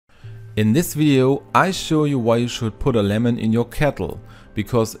In this video I show you why you should put a lemon in your kettle,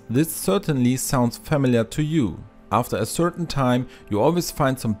 because this certainly sounds familiar to you. After a certain time you always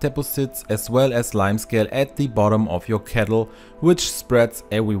find some deposits as well as limescale at the bottom of your kettle, which spreads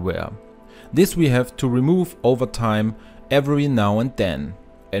everywhere. This we have to remove over time every now and then.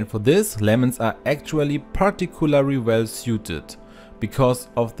 And for this, lemons are actually particularly well suited. Because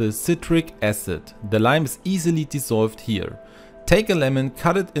of the citric acid, the lime is easily dissolved here. Take a lemon,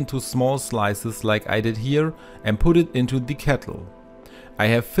 cut it into small slices like I did here and put it into the kettle. I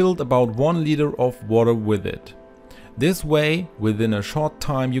have filled about 1 liter of water with it. This way, within a short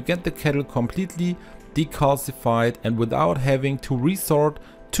time you get the kettle completely decalcified and without having to resort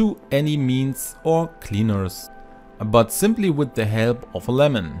to any means or cleaners, but simply with the help of a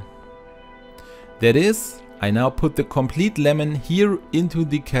lemon. That is, I now put the complete lemon here into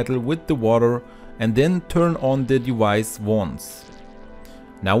the kettle with the water and then turn on the device once.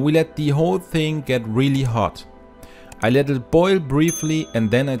 Now we let the whole thing get really hot. I let it boil briefly and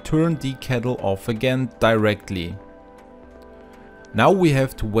then I turn the kettle off again directly. Now we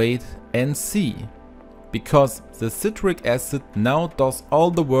have to wait and see, because the citric acid now does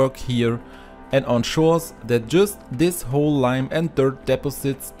all the work here and ensures that just this whole lime and dirt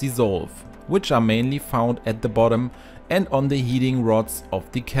deposits dissolve, which are mainly found at the bottom and on the heating rods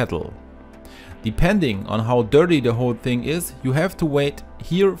of the kettle. Depending on how dirty the whole thing is, you have to wait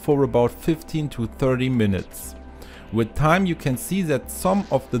here for about 15 to 30 minutes. With time you can see that some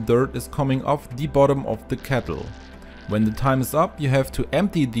of the dirt is coming off the bottom of the kettle. When the time is up, you have to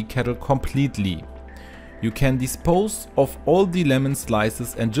empty the kettle completely. You can dispose of all the lemon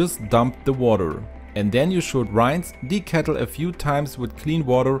slices and just dump the water. And then you should rinse the kettle a few times with clean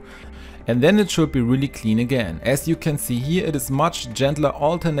water and then it should be really clean again. As you can see here, it is much gentler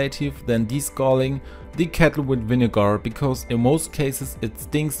alternative than descalding the kettle with vinegar, because in most cases it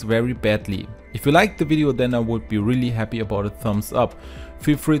stinks very badly. If you liked the video, then I would be really happy about a thumbs up.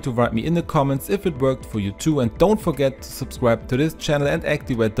 Feel free to write me in the comments if it worked for you too, and don't forget to subscribe to this channel and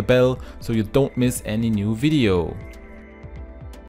activate the bell so you don't miss any new video.